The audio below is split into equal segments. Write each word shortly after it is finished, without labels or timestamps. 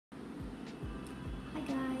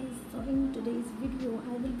in today's video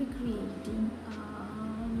I will be creating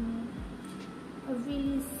a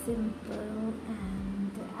really simple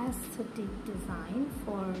and aesthetic design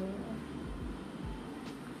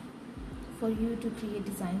for you to create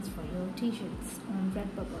designs for your t-shirts on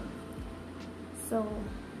Redbubble. So,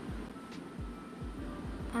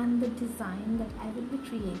 and the design that I will be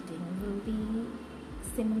creating will be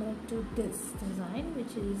similar to this design,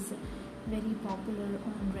 which is very popular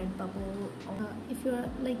on Redbubble. If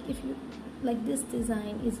you like, this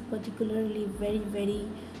design is particularly very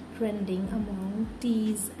trending among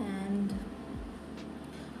tees and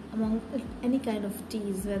among any kind of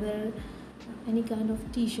tees, whether any kind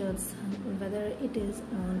of t-shirts, whether it is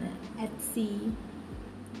on Etsy,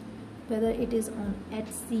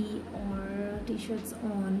 or t-shirts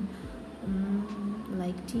on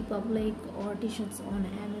like REDBUBBLE, or t-shirts on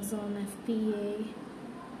Amazon FBA,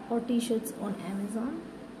 or t-shirts on Amazon,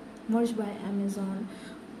 merged by Amazon,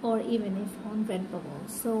 or even if on Redbubble.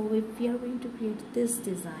 So we are going to create this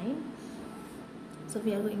design. So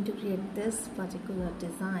we are going to create this particular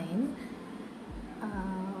design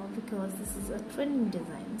because this is a trending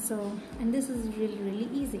design. So, and this is really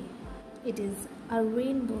easy. It is a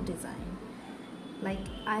rainbow design. Like,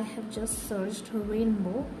 I have just searched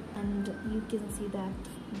rainbow and you can see that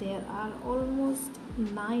there are almost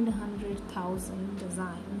 900,000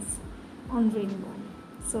 designs on rainbow.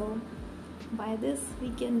 So by this we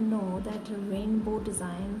can know that rainbow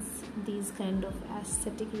designs, these kind of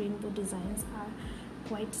aesthetic rainbow designs, are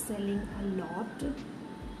quite selling a lot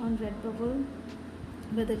on Redbubble,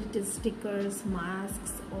 whether it is stickers,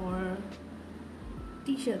 masks, or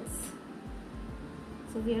t-shirts.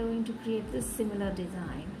 So we are going to create this similar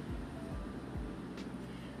design,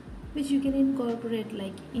 which you can incorporate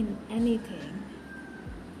like in anything,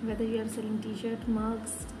 whether you are selling t-shirt,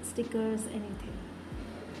 mugs, stickers, anything.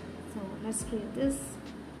 So let's create this.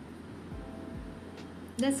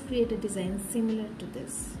 Let's create a design similar to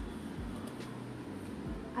this.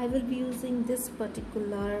 I will be using this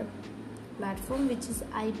particular platform, which is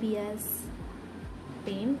Ibis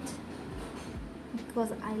paint,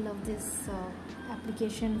 because I love this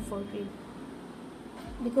application for create,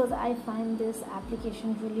 because I find this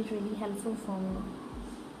application really helpful for me.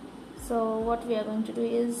 So what we are going to do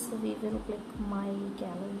is we will click my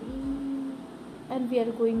gallery and we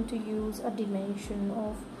are going to use a dimension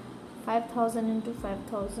of 5000 into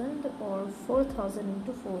 5000 or 4000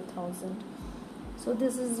 into 4000. So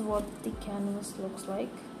this is what the canvas looks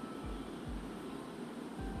like.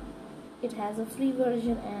 It has a free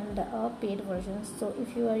version and a paid version. So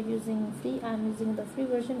if you are using free, I'm using the free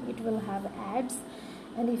version, it will have ads,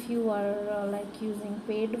 and if you are like using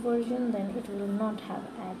paid version, then it will not have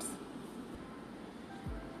ads.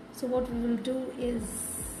 So what we will do is,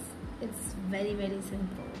 it's very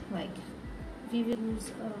simple. Like, we will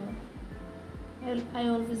use I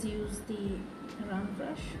always use the round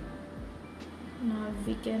brush. Now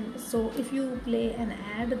we can, so if you play an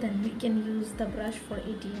ad, then we can use the brush for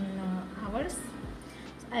 18 hours.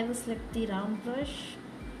 So I will select the round brush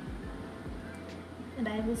and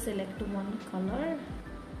I will select one color.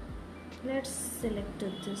 Let's select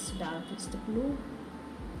this darkest blue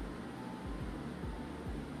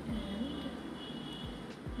and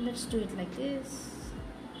let's do it like this.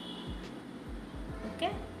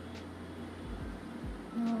 Okay,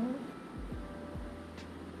 now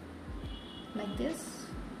like this.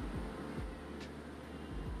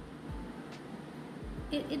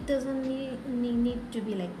 It doesn't need to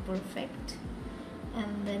be like perfect.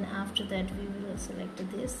 And then after that we will select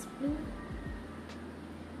this blue,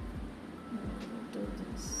 do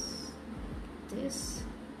this,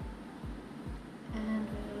 and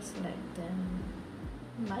we will select the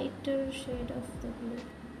lighter shade of the blue,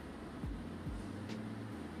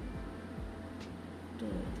 do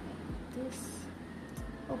it like this.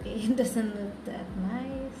 Okay, it doesn't look that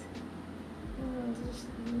nice. I'll just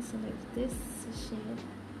select this shade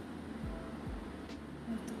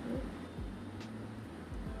of the blue.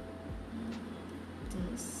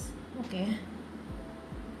 This. Okay.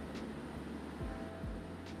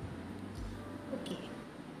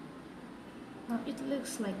 Now it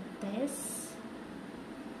looks like this.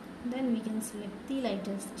 Then we can select the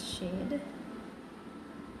lightest shade.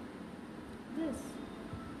 This.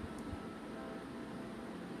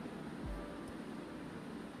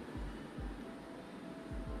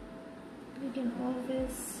 We can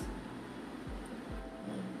always,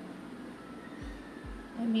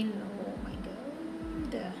 oh my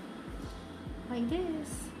god, like this.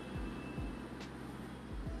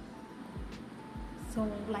 So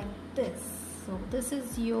like this. So this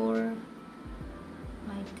is your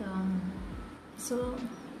like so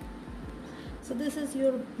So this is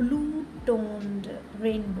your blue toned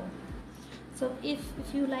rainbow. So if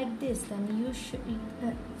you like this, then you should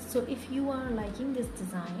so if you are liking this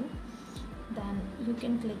design, then you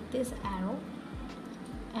can click this arrow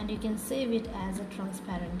and you can save it as a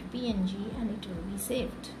transparent PNG and it will be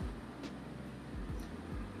saved.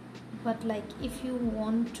 But like if you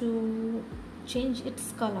want to change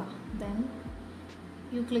its color, then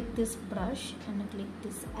you click this brush and click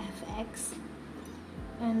this FX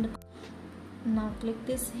and now click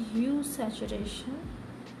this hue saturation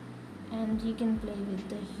and you can play with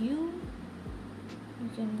the hue. You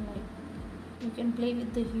can play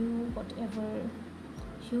with the hue, whatever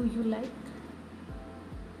hue you like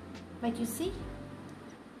you see,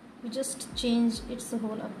 we just change its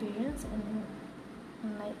whole appearance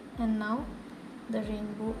and now the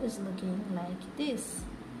rainbow is looking like this.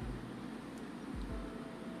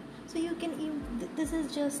 So you can this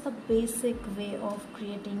is just the basic way of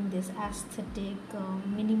creating this aesthetic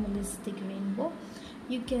minimalistic rainbow.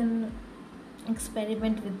 You can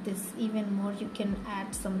experiment with this even more. You can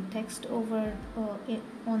add some text over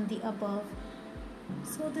on the above.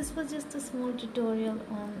 So this was just a small tutorial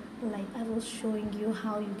on, like, I was showing you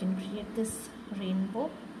how you can create this rainbow.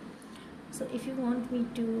 So if you want me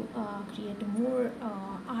to create more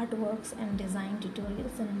artworks and design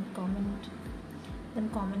tutorials, then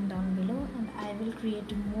comment down below and I will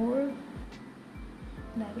create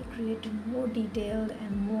more detailed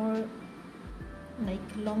and more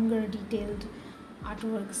like longer detailed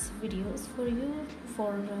artworks videos for you,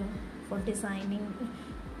 for designing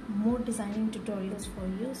more designing tutorials for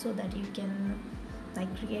you, so that you can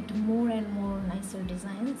like create more and more nicer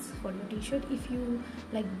designs for your t-shirt. If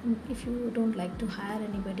you don't like to hire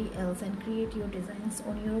anybody else and create your designs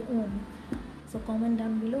on your own, so comment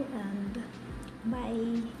down below and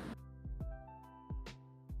bye.